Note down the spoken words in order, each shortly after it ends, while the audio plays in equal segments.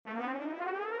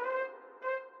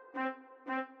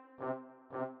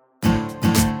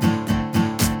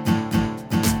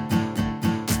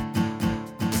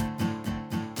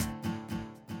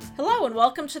and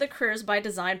welcome to the Careers by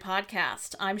Design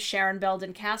podcast. I'm Sharon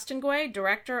Belden-Castonguay,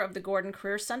 Director of the Gordon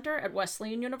Career Center at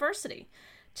Wesleyan University.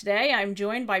 Today, I'm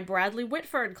joined by Bradley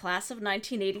Whitford, class of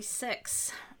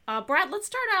 1986. Brad, let's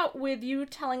start out with you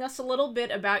telling us a little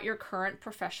bit about your current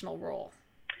professional role.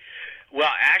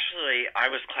 Well, actually, I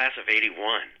was class of 81.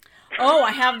 Oh,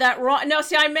 I have that wrong. No,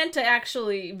 see, I meant to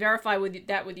actually verify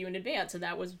that with you in advance, and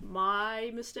that was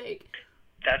my mistake.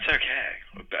 That's okay.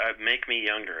 Make me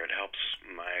younger. It helps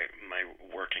my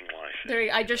working life.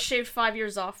 I just shaved 5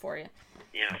 years off for you.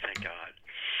 Yeah, thank God.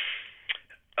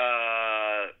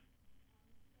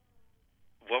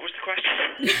 What was the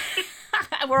question?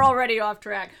 We're already off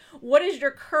track. What is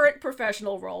your current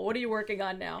professional role? What are you working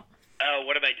on now?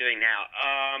 What am I doing now?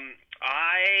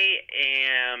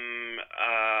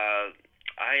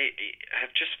 I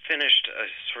have just finished a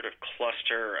sort of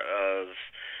cluster of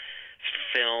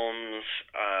films.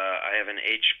 I have an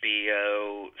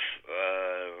HBO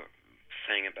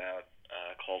thing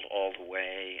called All the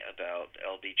Way about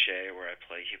LBJ, where I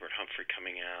play Hubert Humphrey,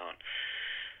 coming out.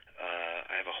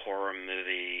 I have a horror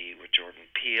movie with Jordan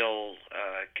Peele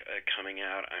coming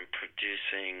out. I'm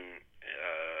producing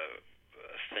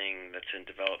a thing that's in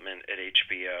development at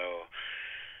HBO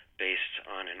based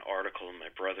on an article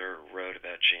my brother wrote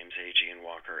about James Agee and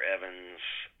Walker Evans.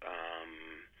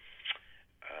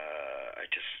 I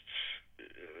just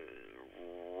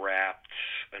wrapped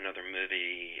another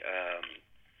movie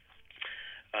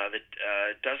that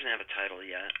doesn't have a title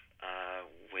yet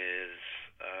with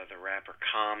the rapper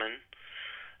Common.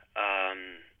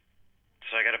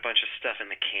 So I got a bunch of stuff in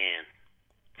the can.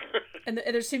 And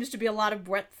there seems to be a lot of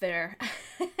breadth there.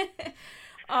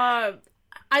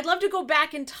 I'd love to go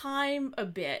back in time a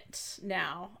bit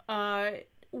now.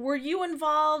 Were you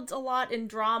involved a lot in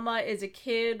drama as a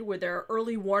kid? Were there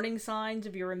early warning signs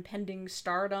of your impending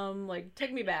stardom? Like,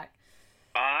 take me back.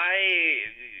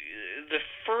 The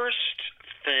first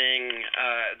thing,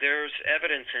 there's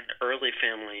evidence in early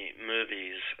family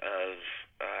movies of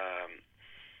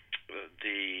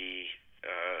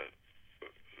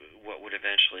what would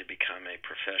eventually become a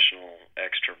professional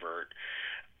extrovert.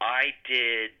 I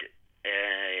did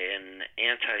an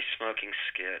anti-smoking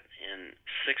skit in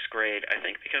 6th grade, I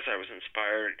think because I was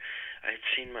inspired. I had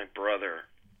seen my brother,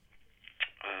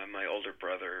 my older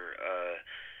brother,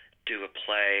 do a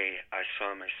play. I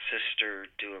saw my sister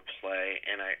do a play,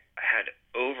 and I had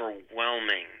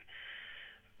overwhelming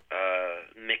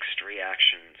mixed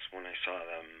reactions when I saw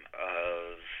them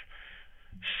of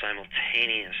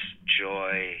simultaneous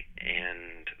joy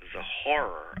and the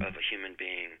horror of a human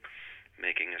being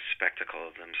making a spectacle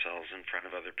of themselves in front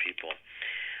of other people.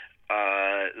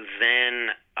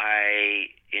 Then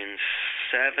in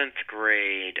 7th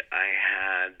grade, I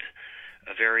had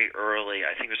a very early,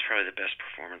 I think it was probably the best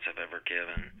performance I've ever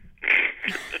given,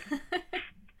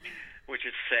 which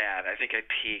is sad. I think I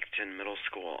peaked in middle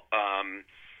school.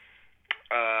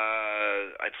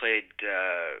 I played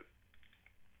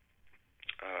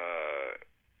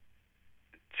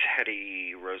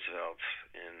Teddy Roosevelt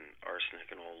in Arsenic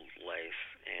and Old Lace,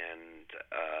 and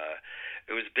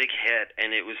it was a big hit,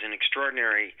 and it was an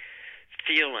extraordinary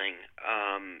feeling,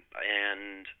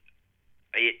 and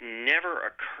it never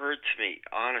occurred to me,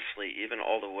 honestly, even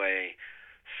all the way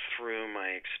through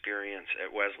my experience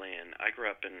at Wesleyan. I grew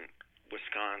up in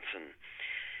Wisconsin.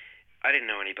 I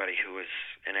didn't know anybody who was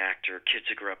an actor. Kids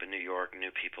who grew up in New York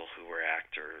knew people who were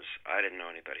actors. I didn't know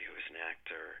anybody who was an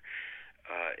actor.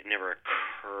 It never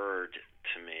occurred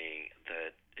to me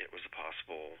that it was a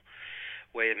possible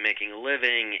way of making a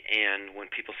living, and when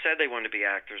people said they wanted to be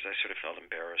actors, I sort of felt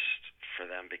embarrassed for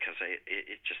them because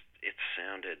it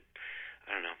sounded,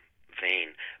 I don't know,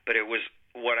 vain. But it was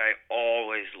what I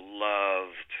always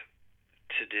loved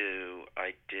to do.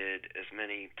 I did as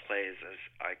many plays as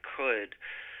I could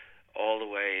all the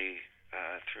way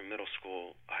through middle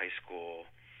school, high school.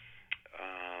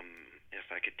 If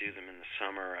I could do them in the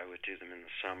summer, I would do them in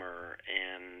the summer.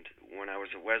 And when I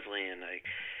was at Wesleyan,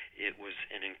 it was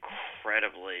an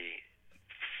incredibly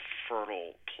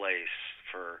fertile place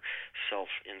for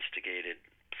self-instigated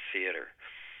theater.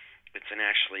 It's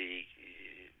amazing.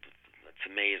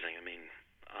 I mean,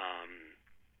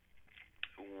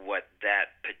 what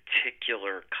that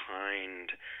particular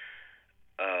kind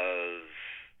of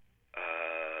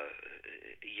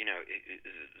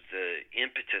the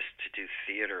impetus to do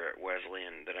theater at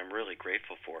Wesleyan that I'm really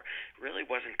grateful for really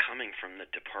wasn't coming from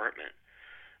the department.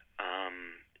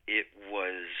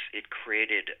 It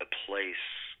created a place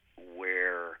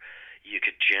where you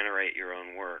could generate your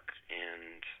own work,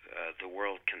 and the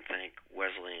world can thank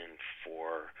Wesleyan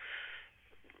for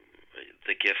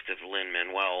the gift of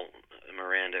Lin-Manuel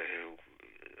Miranda, who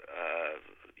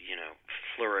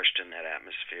flourished in that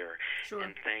atmosphere. Sure.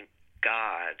 And thank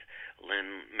God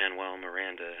Lin-Manuel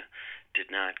Miranda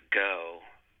did not go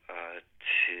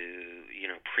to,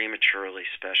 prematurely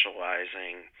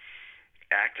specializing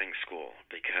acting school,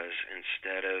 because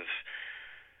instead of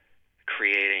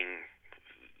creating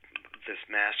this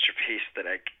masterpiece that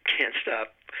I can't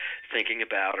stop thinking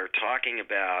about or talking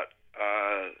about,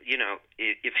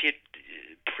 if he had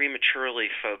prematurely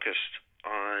focused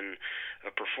on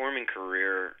a performing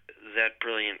career, that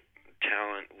brilliant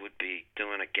talent would be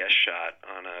doing a guest shot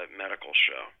on a medical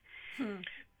show.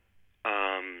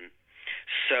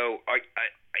 So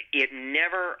it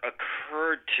never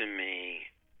occurred to me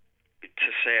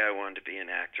to say I wanted to be an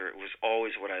actor. It was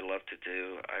always what I loved to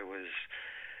do. I was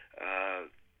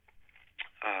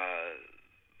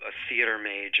a theater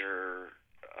major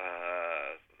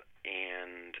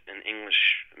and an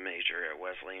English major at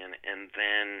Wesleyan, and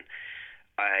then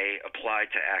I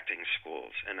applied to acting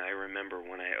schools. And I remember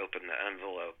when I opened the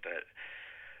envelope at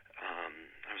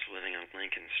I was living on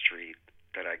Lincoln Street,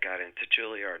 that I got into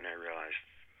Juilliard, and I realized,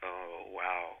 oh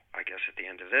wow, I guess at the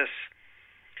end of this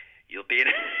you'll be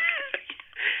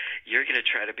you're going to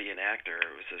try to be an actor.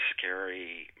 It was a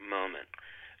scary moment,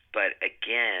 but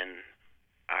again,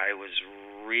 I was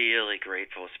really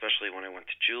grateful, especially when I went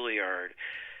to Juilliard,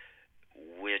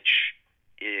 which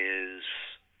is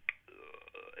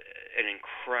an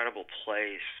incredible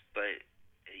place, but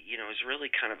it was really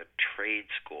kind of a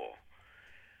trade school.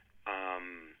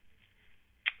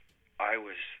 I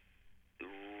was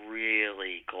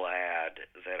really glad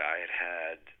that I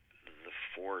had the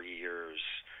 4 years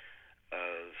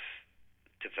of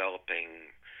developing,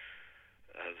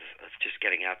 of just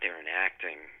getting out there and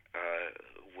acting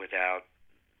without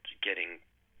getting,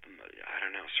 I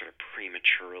don't know, sort of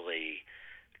prematurely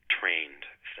trained,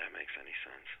 if that makes any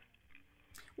sense.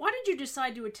 Why did you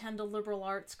decide to attend a liberal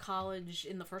arts college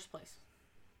in the first place?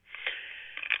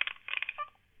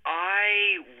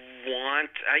 I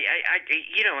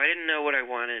didn't know what I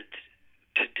wanted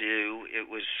to do. It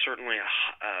was certainly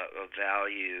a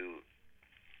value.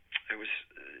 It was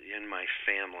in my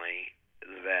family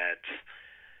that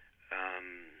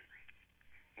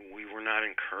we were not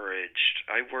encouraged.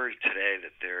 I worry today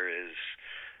that there is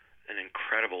an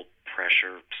incredible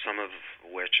pressure, some of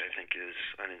which I think is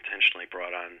unintentionally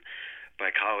brought on by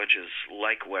colleges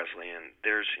like Wesleyan.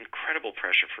 There's incredible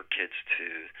pressure for kids to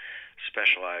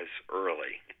specialize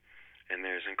early, and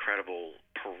there's incredible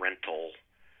parental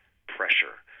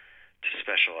pressure to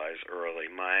specialize early.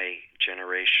 My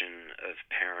generation of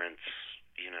parents,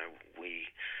 we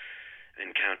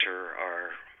encounter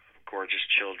our gorgeous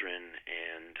children,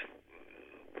 and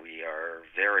we are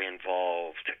very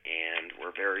involved, and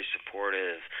we're very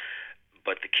supportive,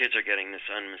 but the kids are getting this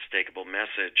unmistakable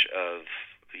message of,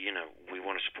 we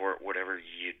want to support whatever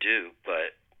you do,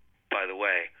 but by the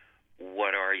way,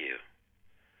 what are you?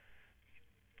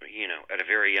 At a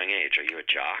very young age, are you a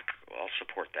jock? Well, I'll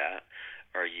support that.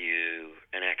 Are you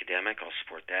an academic? I'll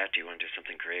support that. Do you want to do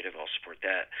something creative? I'll support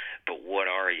that. But what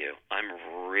are you? I'm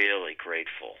really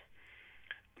grateful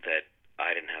that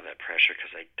I didn't have that pressure,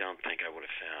 because I don't think I would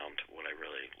have found what I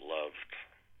really loved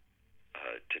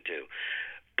to do.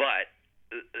 But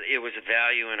it was a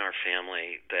value in our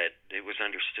family that it was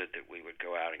understood that we would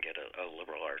go out and get a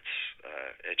liberal arts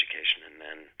education, and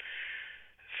then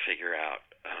figure out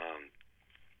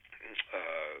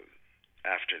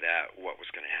after that what was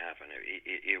going to happen.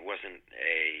 It wasn't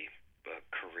a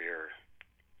career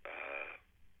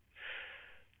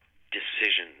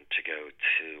decision to go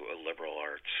to a liberal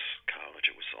arts college.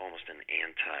 It was almost an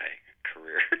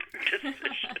anti-career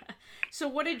decision. So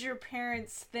what did your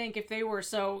parents think, if they were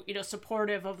so,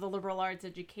 supportive of the liberal arts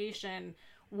education?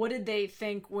 What did they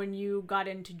think when you got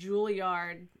into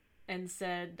Juilliard and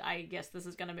said, I guess this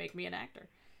is going to make me an actor?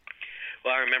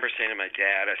 Well, I remember saying to my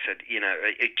dad, I said,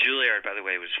 Juilliard, by the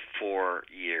way, was 4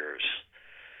 years.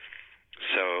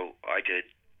 So I did,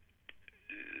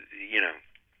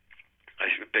 I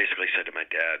basically said to my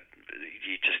dad,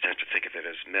 you just have to think of it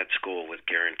as med school with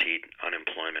guaranteed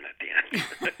unemployment at the end.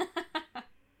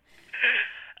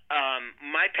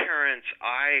 My parents,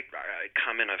 I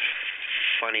come in a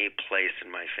funny place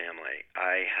in my family.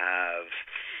 I have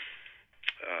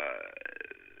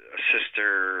a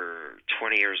sister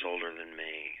 20 years older than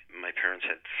me. My parents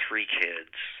had 3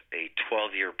 kids, a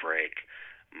 12-year break,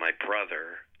 my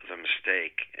brother, the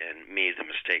mistake, and me, the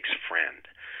mistake's friend.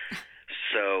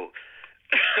 So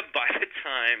by the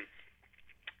time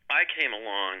I came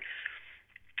along,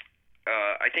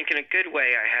 I think in a good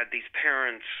way, I had these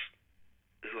parents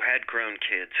who had grown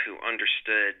kids who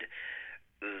understood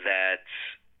that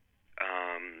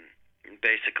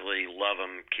basically love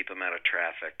them, keep them out of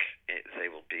traffic. They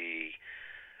will be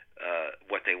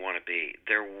what they want to be.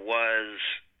 There was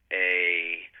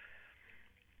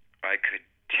I could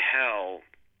tell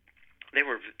they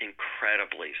were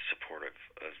incredibly supportive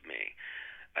of me.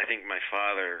 I think my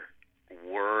father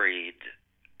worried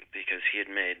because he had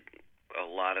made a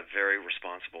lot of very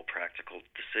responsible, practical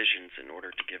decisions in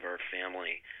order to give our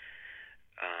family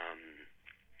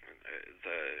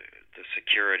the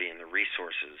security and the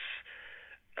resources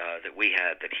that we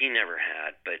had that he never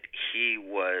had. But he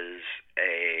was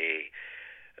a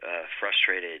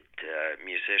frustrated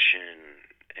musician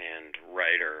and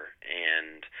writer,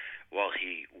 and while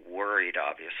he worried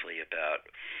obviously about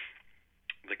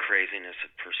the craziness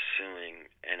of pursuing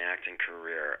an acting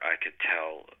career, I could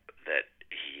tell that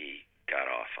he got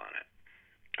off on it.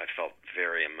 I felt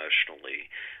very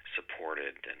emotionally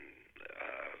supported and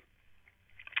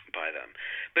by them.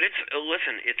 But it's a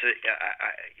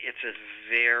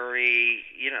very,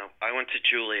 I went to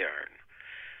Juilliard.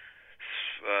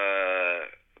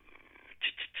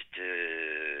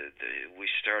 We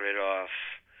started off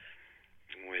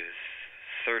with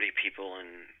 30 people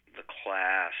in the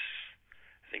class.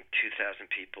 I think 2,000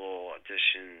 people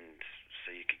auditioned,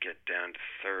 so you could get down to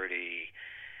 30.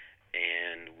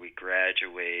 And we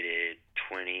graduated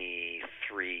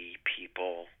 23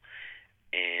 people,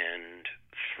 and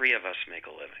 3 of us make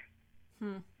a living.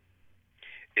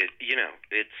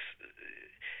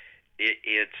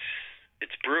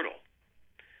 It's brutal.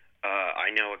 I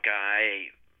know a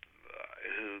guy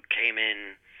who came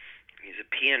in. He's a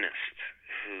pianist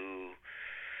who,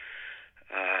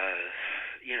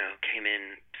 came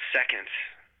in second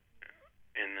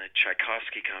in the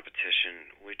Tchaikovsky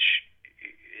competition, which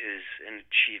is an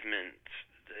achievement,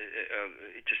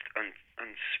 just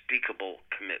unspeakable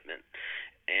commitment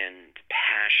and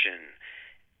passion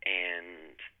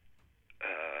and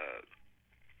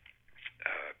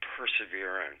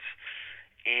perseverance.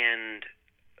 And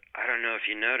I don't know if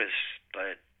you noticed,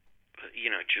 but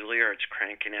Juilliard's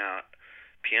cranking out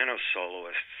piano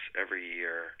soloists every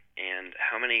year. And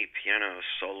how many piano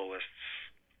soloists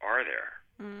are there?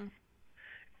 Mm.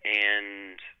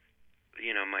 And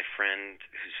my friend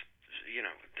who's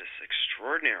this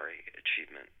extraordinary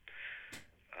achievement.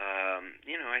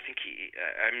 I think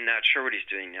I'm not sure what he's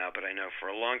doing now, but I know for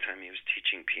a long time he was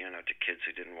teaching piano to kids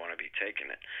who didn't want to be taking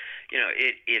it.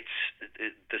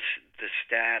 The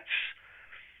stats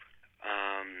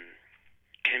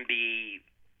can be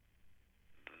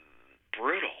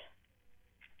brutal.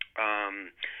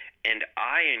 And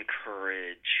I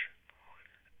encourage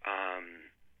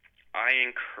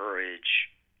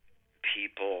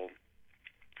people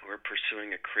who are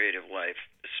pursuing a creative life,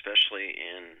 especially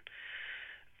in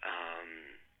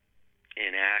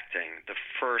acting. The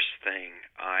first thing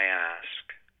I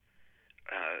ask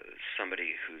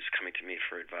somebody who's coming to me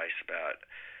for advice about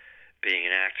being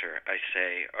an actor, I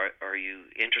say, are you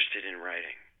interested in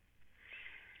writing?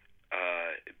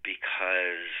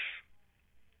 Because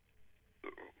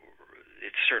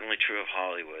it's certainly true of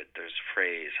Hollywood. There's a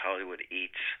phrase, Hollywood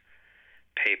eats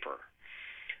paper.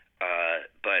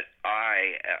 But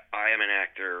I am an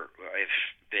actor. I've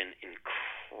been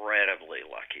incredibly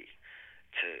lucky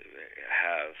to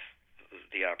have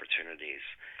the opportunities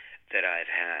that I've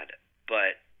had.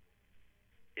 But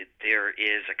there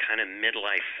is a kind of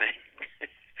midlife thing.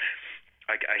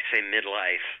 I say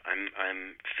midlife.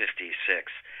 I'm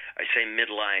 56. I say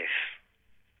midlife,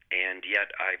 and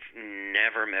yet I've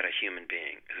never met a human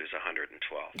being who's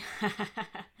 112.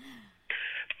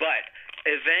 But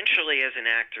eventually, as an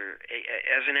actor,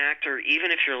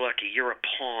 even if you're lucky, you're a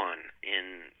pawn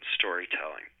in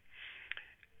storytelling,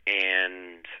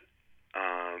 and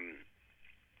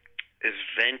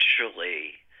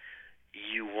eventually,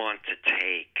 you want to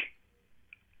take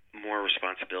more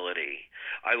responsibility.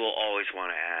 I will always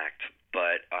want to act,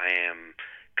 but I am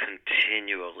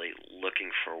continually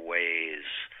looking for ways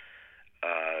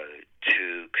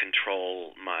to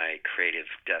control my creative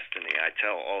destiny. I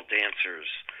tell all dancers,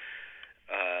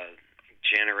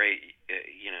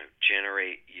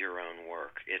 generate your own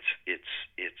work. It's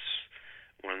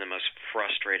one of the most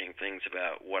frustrating things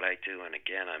about what I do. And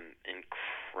again, I'm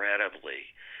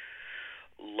incredibly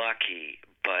lucky,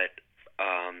 but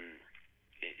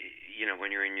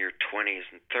when you're in your 20s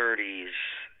and 30s,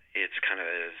 it's kind of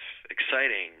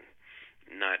exciting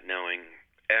not knowing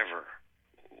ever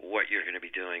what you're going to be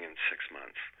doing in 6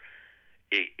 months.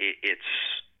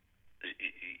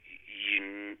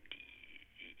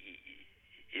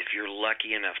 If you're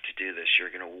lucky enough to do this,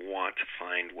 you're going to want to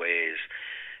find ways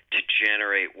to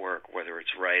generate work, whether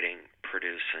it's writing,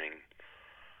 producing,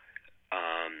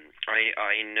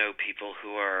 I know people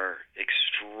who are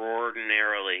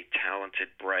extraordinarily talented,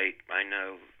 bright. I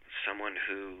know someone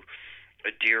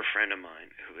a dear friend of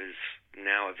mine, who is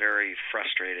now a very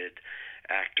frustrated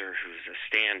actor who's a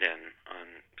stand-in on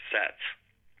sets.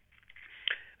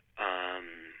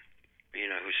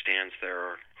 Who stands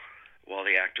there while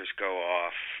the actors go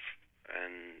off,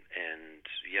 and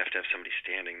you have to have somebody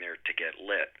standing there to get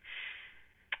lit.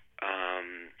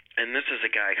 And this is a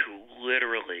guy who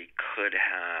literally could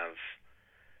have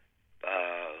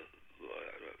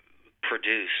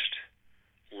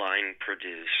line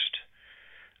produced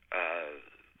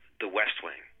The West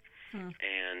Wing.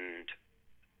 And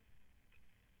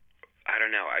I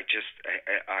don't know.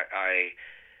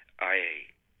 I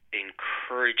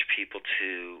encourage people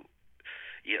to,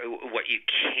 what you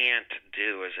can't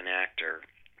do as an actor.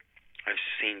 I've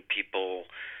seen people,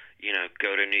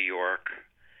 go to New York,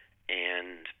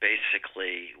 and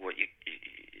basically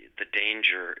the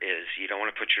danger is you don't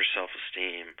want to put your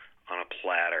self-esteem on a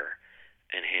platter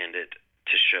and hand it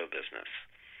to show business,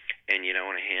 and you don't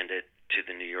want to hand it to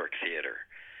the New York theater,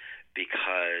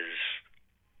 because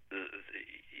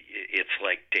it's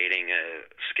like dating a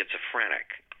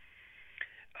schizophrenic.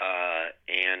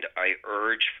 And I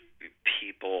urge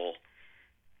people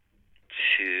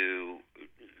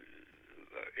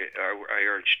I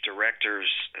urge directors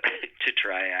to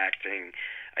try acting.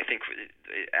 I think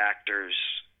actors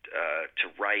to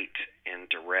write and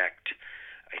direct.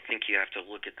 I think you have to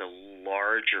look at the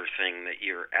larger thing that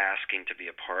you're asking to be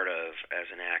a part of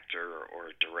as an actor or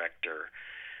a director,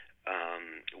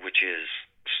 which is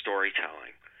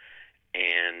storytelling.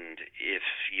 And if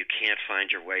you can't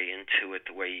find your way into it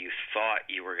the way you thought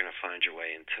you were going to find your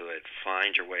way into it,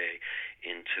 find your way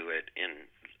into it in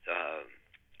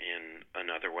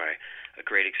another way. A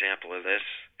great example of this,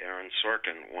 Aaron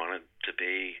Sorkin wanted to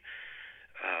be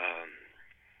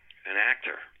an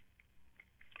actor,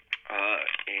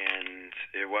 and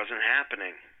it wasn't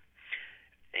happening.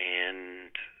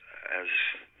 And as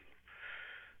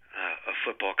a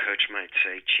football coach might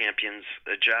say, champions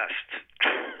adjust.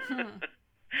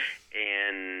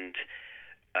 And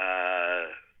I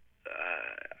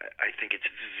think it's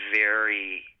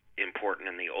very important,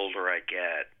 and the older I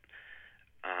get,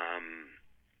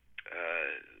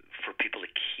 for people to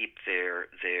keep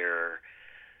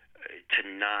to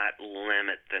not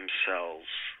limit themselves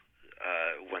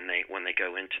when they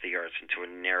go into the arts into a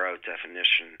narrow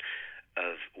definition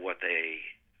of what they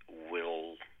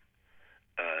will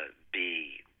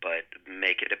be, but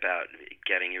make it about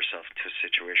getting yourself into a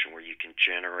situation where you can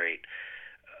generate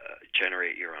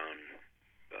your own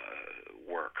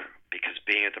work, because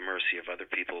being at the mercy of other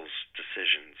people's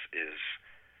decisions is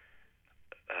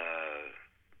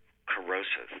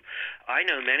corrosive. I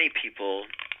know many people.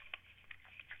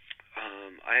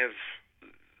 I have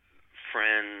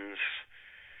friends,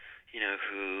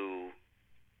 who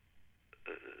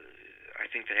I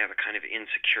think they have a kind of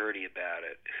insecurity about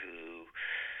it, who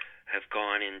have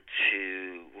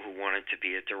who wanted to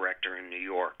be a director in New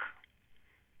York,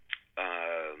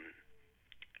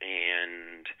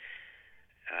 and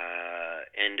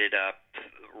ended up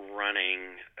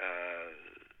running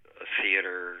a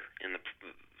theater in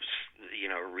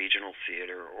a regional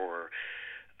theater, or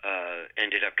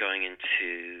ended up going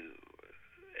into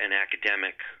an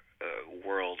academic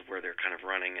world where they're kind of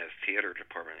running a theater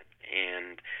department,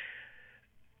 and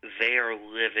they are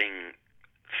living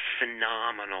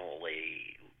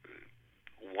phenomenally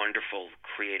wonderful,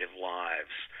 creative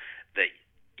lives that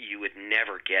you would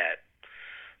never get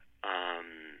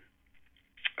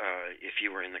if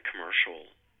you were in the commercial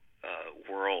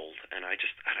world. And I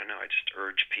just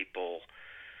urge people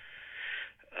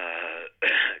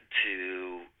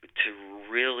to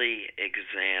really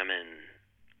examine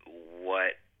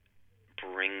what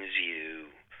brings you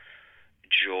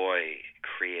joy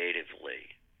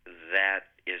creatively. That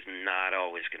is not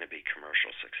always going to be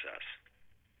commercial success.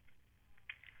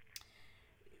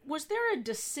 Was there a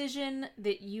decision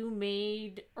that you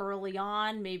made early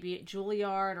on, maybe at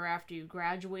Juilliard or after you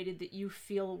graduated, that you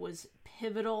feel was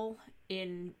pivotal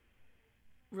in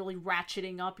really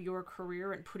ratcheting up your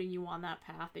career and putting you on that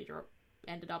path that you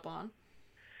ended up on?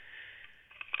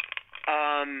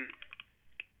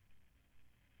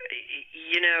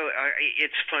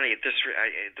 It's funny.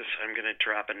 I'm going to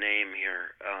drop a name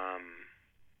here.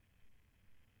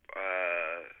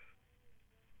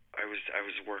 I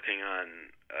was working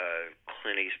on a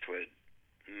Clint Eastwood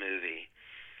movie.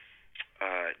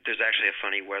 There's actually a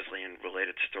funny Wesleyan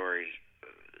related story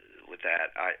with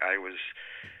that. I was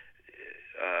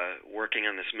working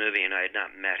on this movie, and I had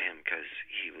not met him because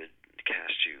he would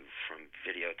cast you from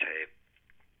videotape.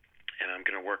 And I'm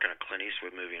going to work on a Clint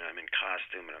Eastwood movie, and I'm in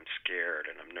costume, and I'm scared,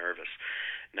 and I'm nervous.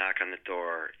 Knock on the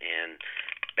door, and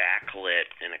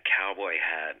backlit in a cowboy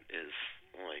hat is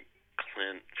like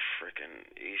Clint frickin'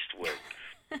 Eastwood.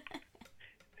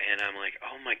 And I'm like,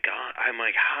 oh my God. I'm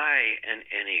like, hi. And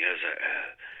he goes,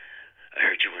 I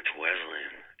heard you went to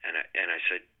Wesleyan. And I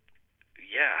said,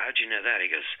 yeah, how'd you know that? He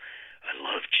goes, I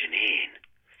love Janine.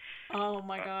 Oh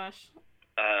my gosh.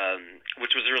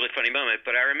 Which was a really funny moment.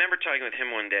 But I remember talking with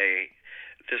him one day.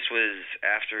 This was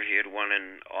after he had won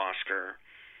an Oscar.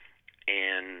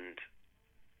 And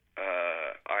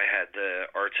I had the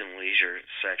arts and leisure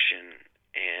section,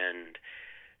 and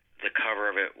the cover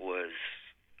of it was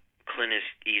Clint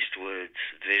Eastwood's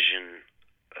vision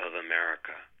of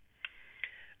America.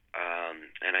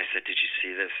 And I said, did you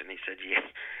see this? And he said, yeah.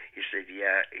 He said,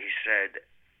 yeah. He said,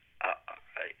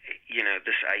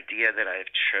 this idea that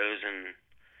I've chosen,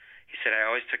 he said, I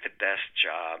always took the best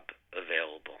job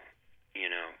available.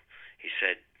 He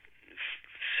said,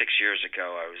 6 years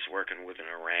ago, I was working with an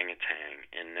orangutan,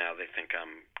 and now they think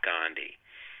I'm Gandhi.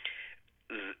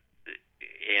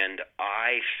 And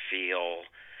I feel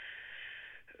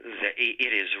that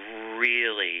it has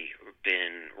really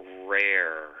been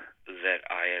rare that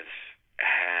I have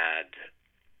had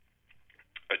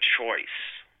a choice.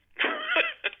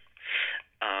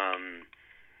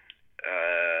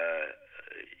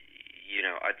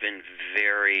 I've been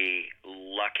very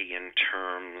lucky in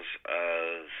terms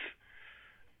of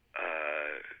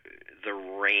the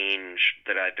range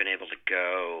that I've been able to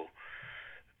go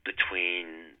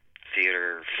between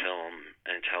theater, film,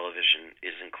 and television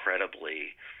is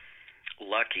incredibly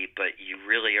lucky, but you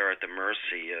really are at the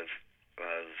mercy of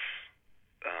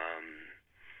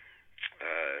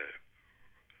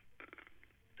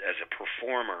as a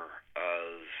performer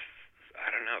of,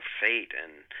 I don't know, fate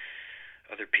and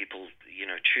other people,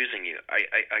 choosing you.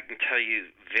 I can tell you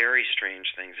very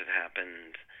strange things have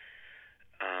happened.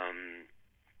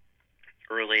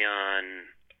 Early on,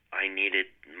 I needed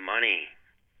money,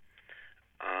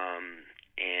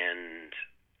 and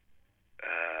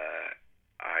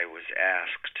I was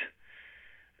asked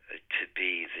to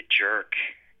be the jerk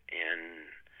in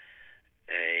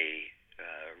a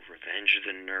Revenge of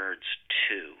the Nerds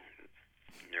 2,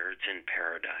 Nerds in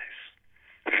Paradise.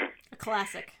 A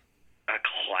classic. A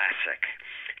classic.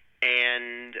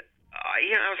 And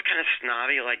I was kind of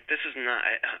snobby, like, this is not,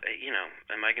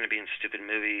 am I going to be in stupid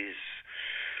movies?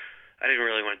 I didn't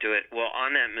really want to do it. Well,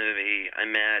 on that movie, I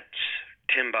met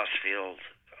Tim Busfield.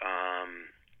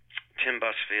 Tim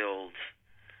Busfield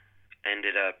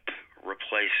ended up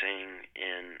replacing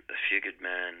in A Few Good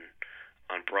Men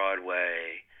on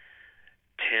Broadway.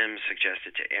 Tim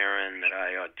suggested to Aaron that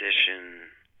I audition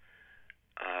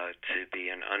to be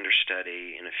an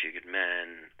understudy in A Few Good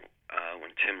Men.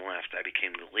 When Tim left, I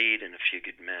became the lead in A Few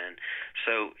Good Men.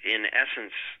 So, in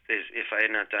essence, if I had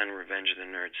not done Revenge of the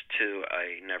Nerds 2,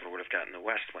 I never would have gotten the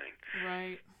West Wing.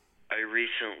 Right. I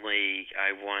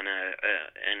won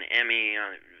an Emmy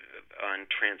on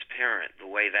Transparent. The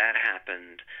way that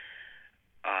happened,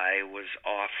 I was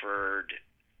offered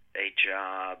a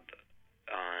job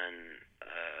on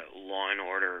Law and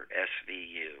Order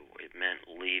SVU. It meant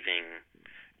leaving.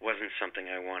 Wasn't something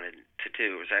I wanted to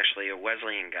do. It was actually a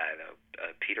Wesleyan guy, though,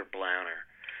 Peter Blauner,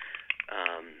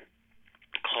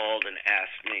 called and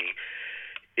asked me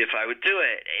if I would do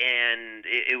it, and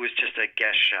it was just a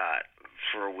guest shot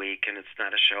for a week, and it's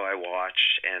not a show I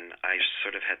watch, and I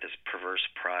sort of had this perverse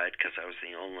pride because I was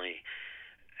the only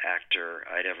actor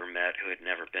I'd ever met who had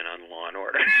never been on Law and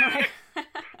Order.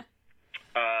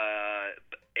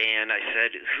 And I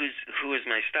said, who is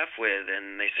my stuff with?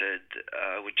 And they said,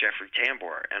 with Jeffrey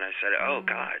Tambor. And I said, oh,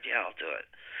 God, yeah, I'll do it.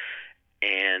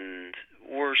 And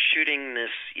we're shooting this,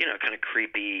 kind of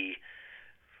creepy,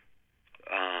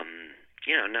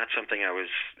 not something I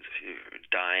was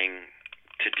dying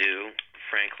to do,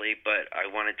 frankly, but I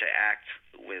wanted to act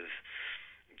with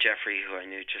Jeffrey, who I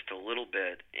knew just a little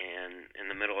bit. And in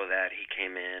the middle of that, he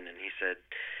came in and he said,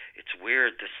 it's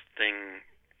weird, this thing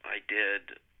I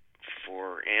did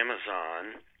for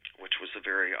Amazon, which was a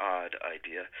very odd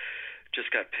idea, just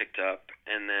got picked up.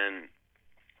 And then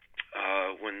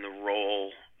when the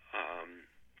role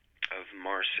of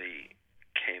Marcy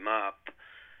came up,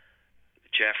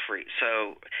 Jeffrey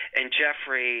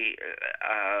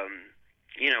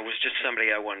was just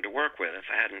somebody I wanted to work with. If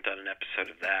I hadn't done an episode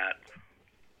of that,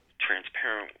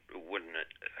 Transparent wouldn't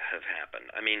have happened.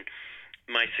 I mean,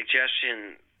 my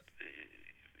suggestion,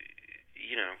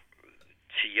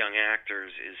 to young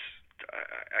actors is,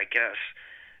 I guess,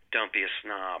 don't be a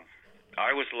snob.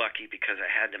 I was lucky because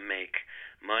I had to make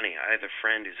money. I have a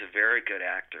friend who's a very good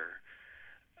actor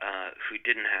who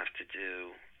didn't have to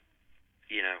do,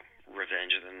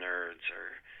 Revenge of the Nerds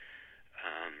or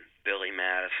Billy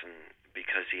Madison,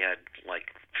 because he had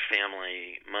like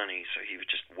family money, so he would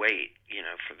just wait,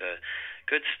 for the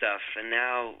good stuff. And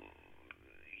now,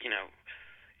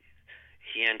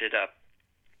 he ended up,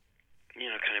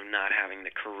 kind of not having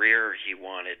the career he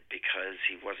wanted because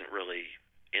he wasn't really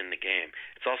in the game.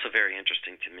 It's also very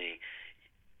interesting to me.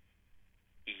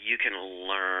 You can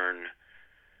learn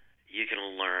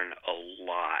a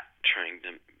lot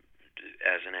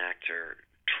as an actor,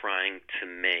 trying to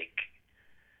make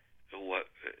what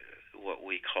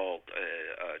we call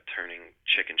turning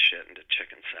chicken shit into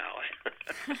chicken salad.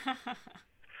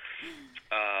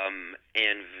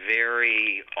 And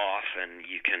very often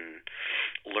you can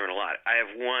learn a lot. I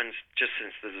have one, just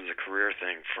since this is a career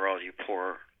thing, for all you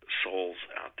poor souls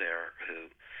out there who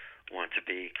want to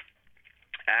be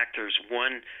actors,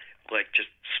 one like just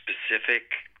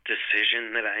specific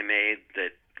decision that I made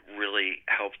that really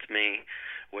helped me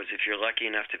was, if you're lucky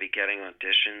enough to be getting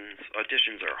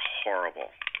auditions are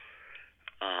horrible.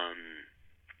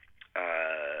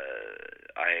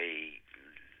 I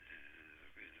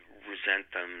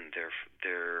resent them.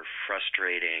 They're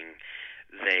frustrating.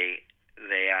 They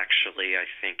actually, I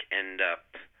think, end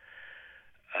up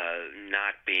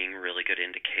not being really good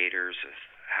indicators of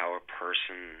how a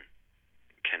person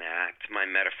can act. My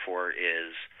metaphor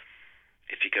is,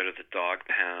 if you go to the dog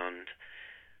pound,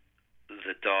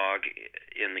 the dog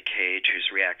in the cage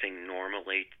who's reacting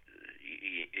normally,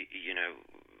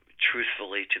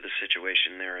 truthfully to the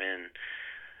situation they're in,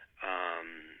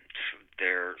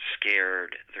 they're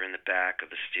scared, they're in the back of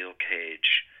the steel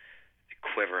cage,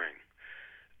 quivering.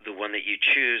 The one that you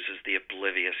choose is the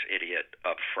oblivious idiot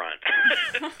up front.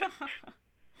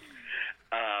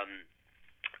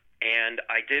 And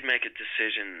I did make a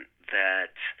decision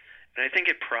that, and I think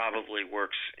it probably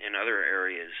works in other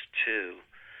areas too,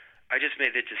 I just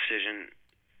made the decision,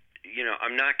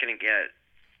 I'm not going to get,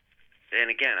 and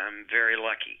again, I'm very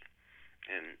lucky,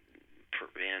 and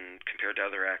compared to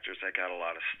other actors, I got a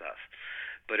lot of stuff.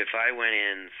 But if I went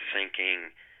in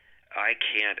thinking,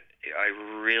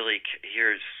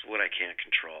 here's what I can't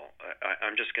control.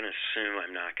 I'm just going to assume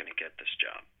I'm not going to get this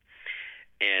job.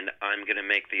 And I'm going to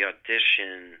make the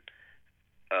audition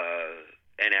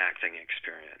an acting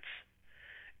experience.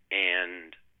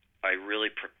 And I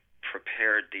really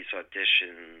prepared these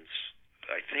auditions,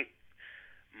 I think,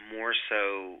 more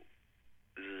so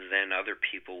than other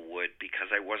people would,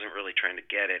 because I wasn't really trying to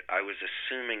get it. I was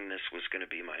assuming this was going to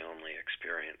be my only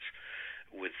experience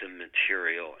with the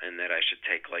material, and that I should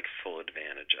take like full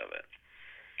advantage of it.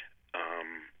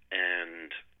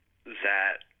 And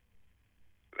that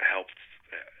helped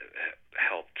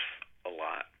a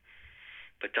lot.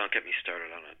 But don't get me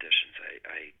started on auditions.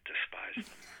 I despise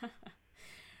them.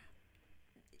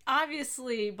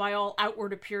 Obviously, by all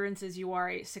outward appearances, you are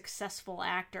a successful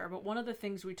actor, but one of the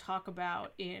things we talk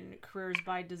about in Careers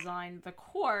by Design, the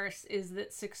course, is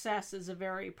that success is a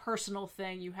very personal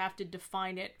thing. You have to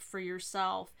define it for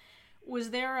yourself. Was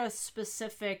there a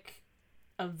specific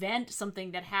event,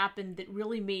 something that happened that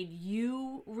really made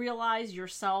you realize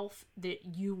yourself that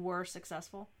you were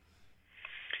successful?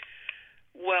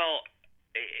 Well,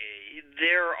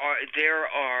 there are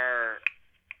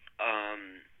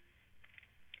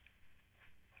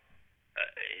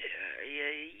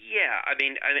yeah. I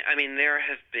mean, there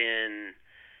have been,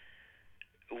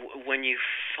 when you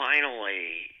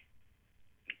finally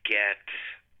get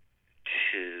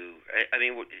to,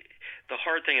 the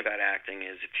hard thing about acting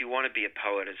is, if you want to be a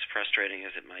poet, as frustrating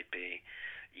as it might be,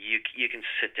 you can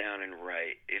sit down and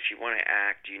write. If you want to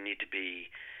act, you need to be,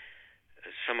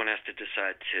 someone has to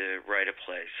decide to write a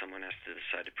play, someone has to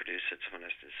decide to produce it, someone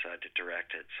has to decide to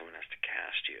direct it, someone has to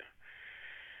cast you.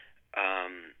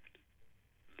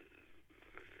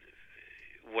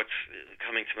 What's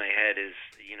coming to my head is,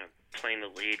 playing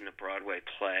the lead in a Broadway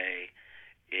play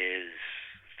is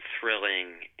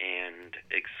thrilling and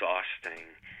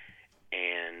exhausting,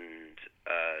 and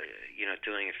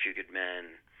doing A Few Good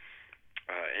Men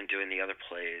and doing the other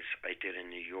plays I did in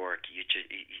New York,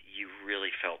 you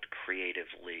really felt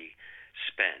creatively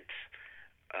spent,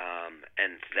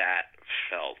 and that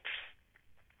felt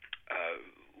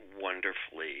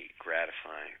wonderfully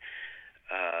gratifying.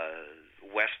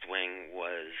 West Wing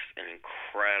was an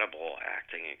incredible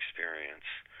acting experience,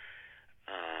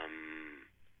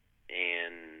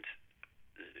 and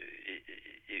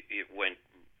it went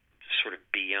sort of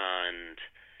beyond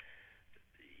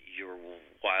your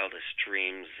wildest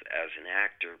dreams as an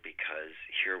actor, because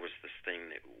here was this thing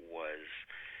that was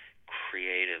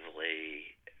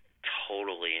creatively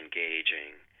totally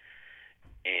engaging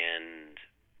and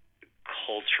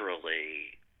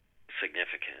culturally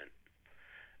significant.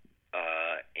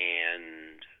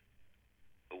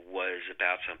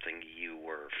 about something you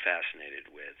were fascinated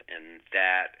with, and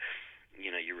that,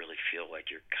 you really feel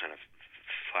like you're kind of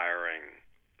firing,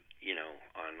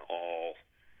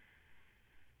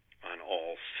 on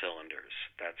all cylinders.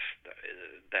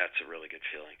 That's a really good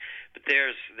feeling. But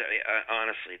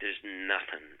honestly, there's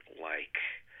nothing like,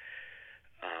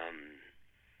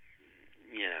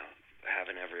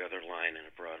 having every other line in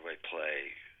a Broadway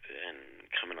play and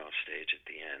coming off stage at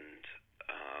the end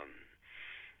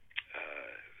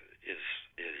is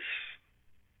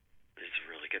a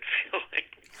really good feeling.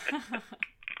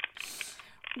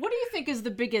 What do you think is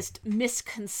the biggest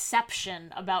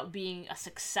misconception about being a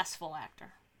successful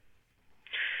actor?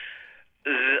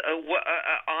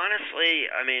 Honestly,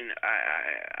 I mean,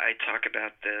 I talk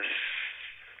about this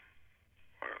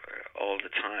all the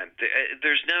time.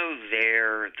 There's no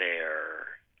there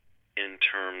in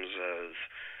terms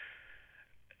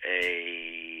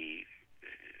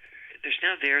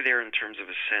of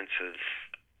a sense of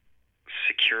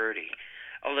security.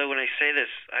 Although when I say this,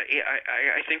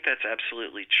 I think that's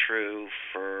absolutely true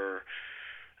for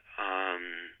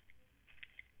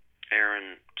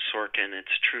Aaron Sorkin.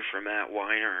 It's true for Matt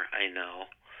Weiner, I know.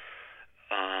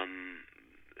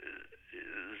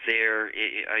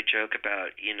 I joke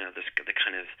about, the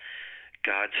kind of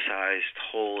God-sized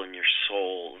hole in your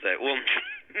soul that will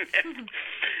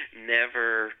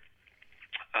never,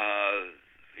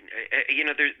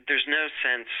 there's no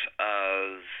sense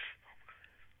of,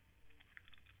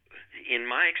 in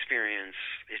my experience,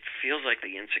 it feels like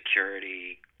the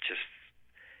insecurity just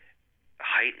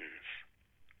heightens.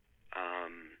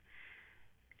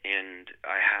 And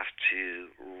I have to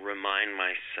remind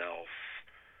myself,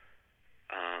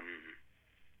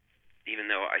 even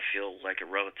though I feel like a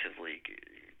relatively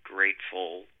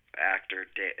grateful actor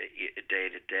day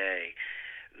to day,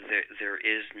 there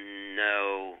is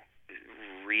no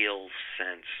real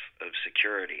sense of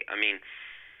security. I mean,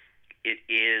 it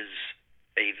is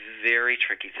a very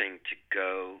tricky thing to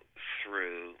go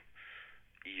through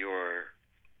your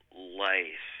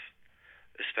life,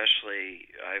 especially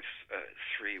I have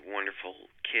 3 wonderful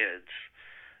kids,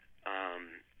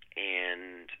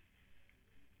 and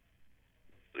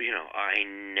I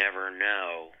never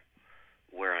know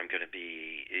where I'm going to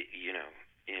be.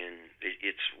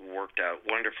 It's worked out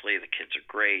wonderfully. The kids are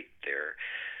great. They're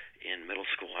in middle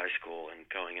school, high school, and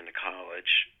going into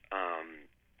college,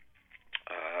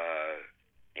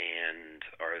 and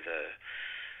are the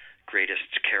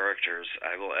greatest characters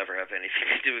I will ever have anything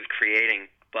to do with creating.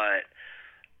 But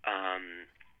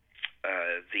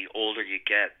the older you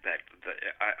get,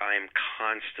 I am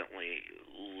constantly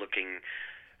looking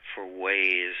for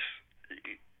ways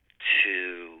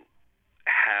to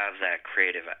have that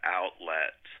creative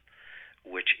outlet,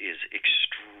 which is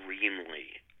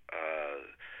extremely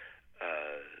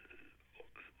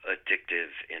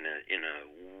addictive in a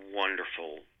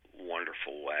wonderful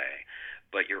way.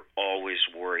 But you're always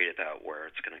worried about where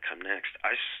it's going to come next.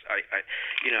 I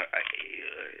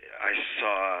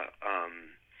saw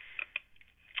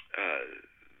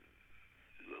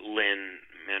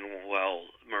Lin-Manuel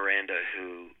Miranda,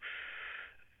 who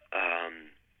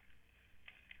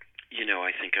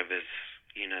I think of as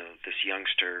this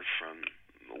youngster from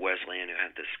Wesleyan who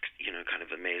had this kind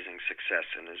of amazing success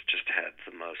and has just had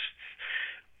the most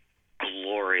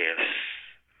glorious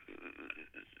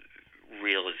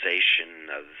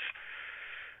realization of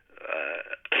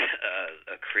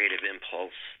a creative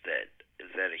impulse that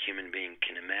a human being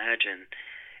can imagine.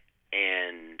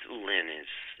 And Lynn is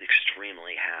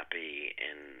extremely happy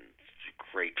and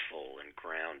grateful and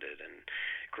grounded and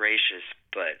gracious.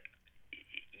 But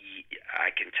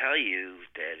I can tell you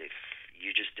that if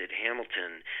you just did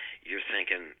Hamilton, you're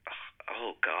thinking,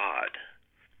 oh God,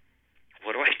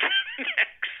 what do I do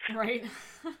next? Right.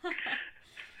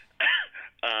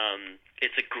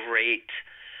 It's a great,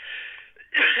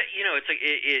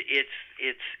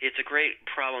 it's a great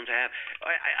problem to have.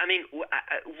 I mean,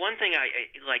 one thing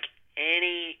like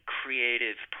any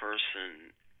creative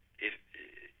person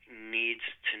needs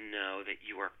to know that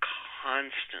you are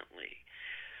constantly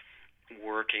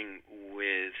working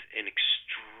with an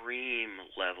extreme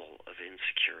level of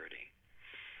insecurity.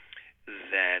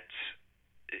 That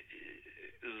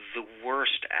the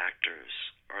worst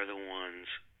actors are the ones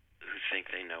who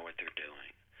think they know what they're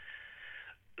doing.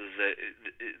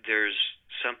 There's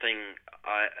something,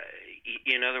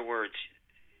 in other words,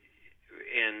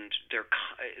 and there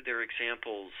are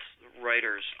examples.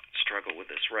 Writers struggle with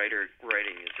this. Writing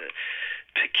is a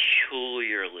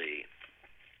peculiarly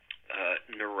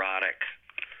neurotic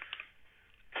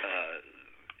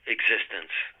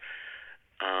existence,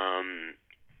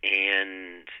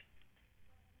 and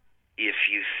if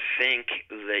you think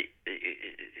that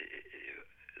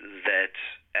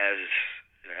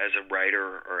as a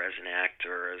writer or as an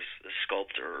actor, as a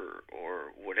sculptor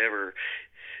or whatever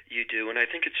you do, and I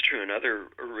think it's true in other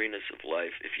arenas of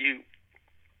life, if you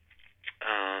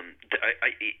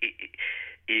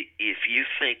if you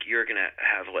think you're going to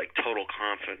have like total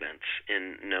confidence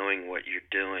in knowing what you're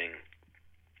doing,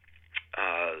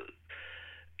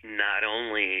 not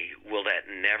only will that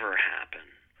never happen,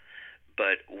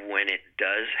 but when it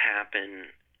does happen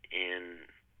in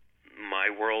my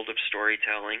world of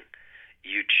storytelling,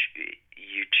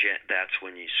 that's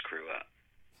when you screw up.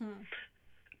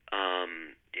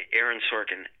 Aaron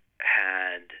Sorkin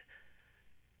had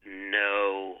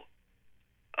no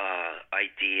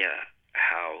idea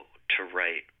how to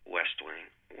write West Wing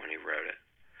when he wrote it.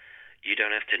 You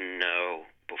don't have to know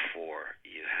before.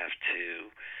 You have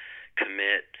to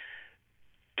commit,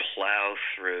 plow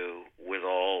through with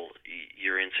all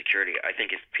your insecurity. I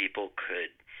think if people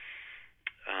could,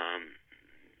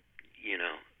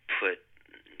 put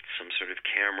some sort of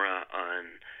camera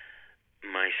on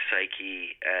my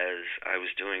psyche as I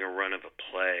was doing a run of a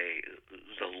play,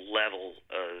 the level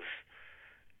of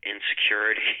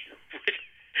insecurity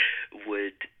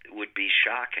would be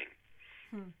shocking.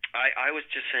 I was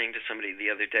just saying to somebody the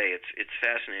other day, it's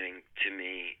fascinating to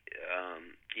me,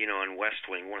 on West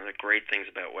Wing, one of the great things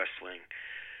about West Wing,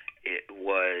 it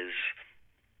was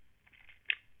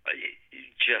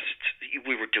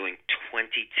we were doing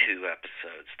 22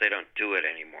 episodes. They don't do it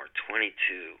anymore. 22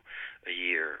 a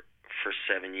year for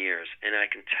 7 years. And I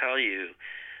can tell you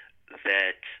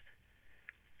that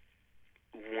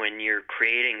when you're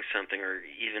creating something, or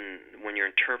even when you're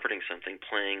interpreting something,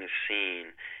 playing a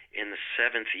scene, in the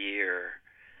 7th year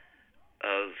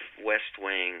of West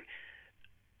Wing,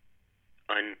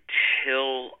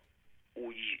 until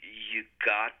you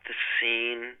got the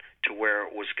scene to where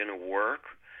it was going to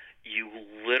work, you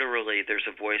literally, there's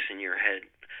a voice in your head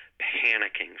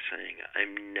panicking, saying,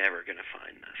 I'm never going to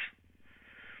find this.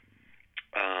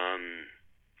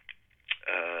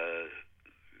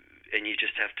 And you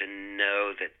just have to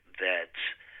know that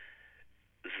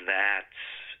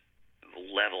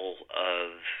level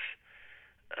of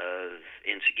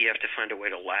you have to find a way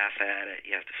to laugh at it.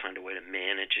 You have to find a way to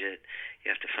manage it.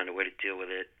 You have to find a way to deal with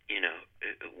it,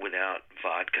 without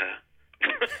vodka.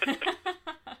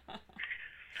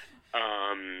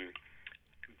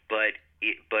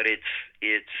 But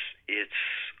it's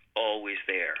always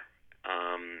there,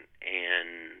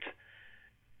 and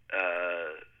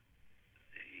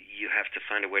you have to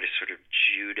find a way to sort of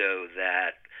judo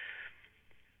that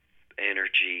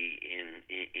energy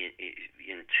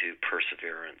into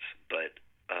perseverance. But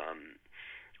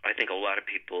I think a lot of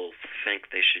people think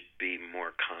they should be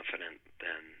more confident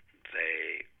than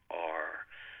they are,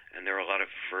 and there are a lot of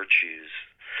virtues.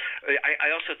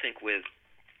 I also think with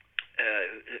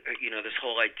this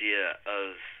whole idea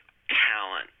of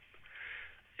talent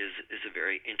is a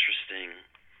very interesting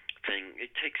thing.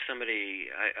 It takes somebody.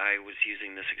 I was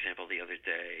using this example the other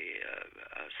day.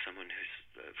 Someone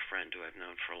who's a friend who I've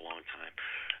known for a long time,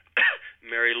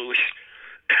 Mary Louise.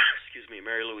 Excuse me,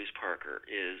 Mary Louise Parker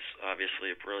is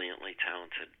obviously a brilliantly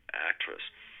talented actress.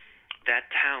 That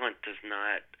talent does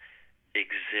not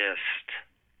exist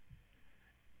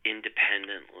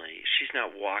independently. She's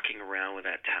not walking around with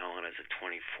that talent as a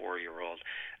 24-year-old.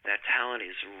 That talent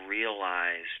is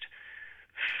realized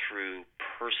through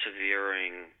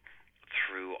persevering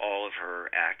through all of her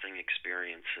acting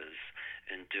experiences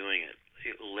and doing it.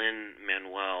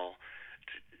 Lin-Manuel,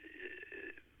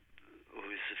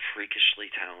 who's a freakishly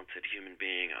talented human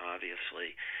being,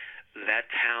 obviously, that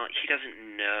talent, he doesn't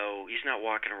know, he's not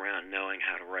walking around knowing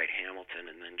how to write Hamilton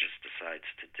and then just decides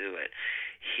to do it.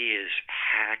 He is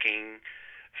hacking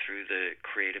through the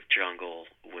creative jungle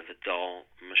with a dull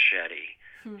machete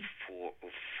for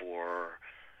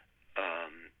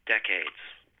decades.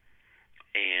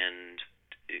 And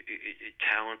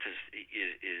talent is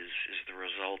the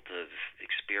result of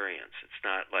experience. It's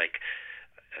not like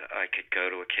I could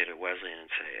go to a kid at Wesleyan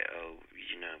and say, oh,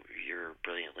 you're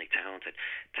brilliantly talented.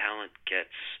 Talent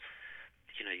gets,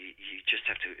 you just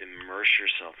have to immerse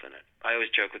yourself in it. I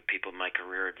always joke with people, my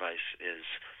career advice is,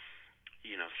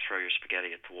 throw your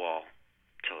spaghetti at the wall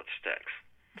till it sticks.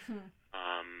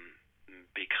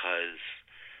 Because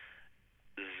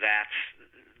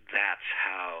that's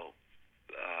how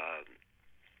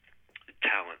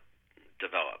talent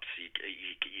develops. You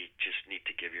just need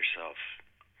to give yourself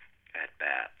at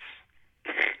bats.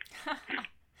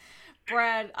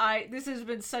 Brad, this has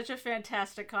been such a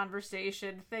fantastic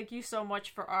conversation. Thank you so much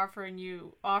for offering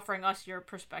us your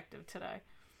perspective today.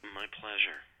 My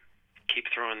pleasure. Keep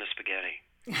throwing the spaghetti.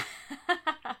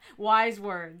 Wise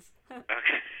words.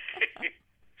 Okay.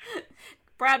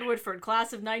 Brad Whitford,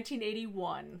 class of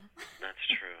 1981. That's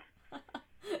true.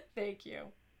 Thank you.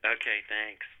 Okay,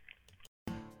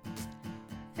 thanks.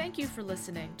 Thank you for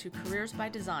listening to Careers by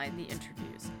Design, the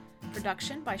interviews.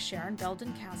 Production by Sharon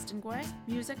Belden Castonguay.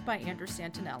 Music by Andrew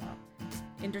Santinello.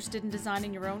 Interested in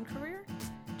designing your own career?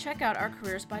 Check out our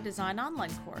Careers by Design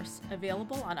online course,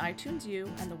 available on iTunes U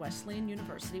and the Wesleyan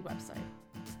University website.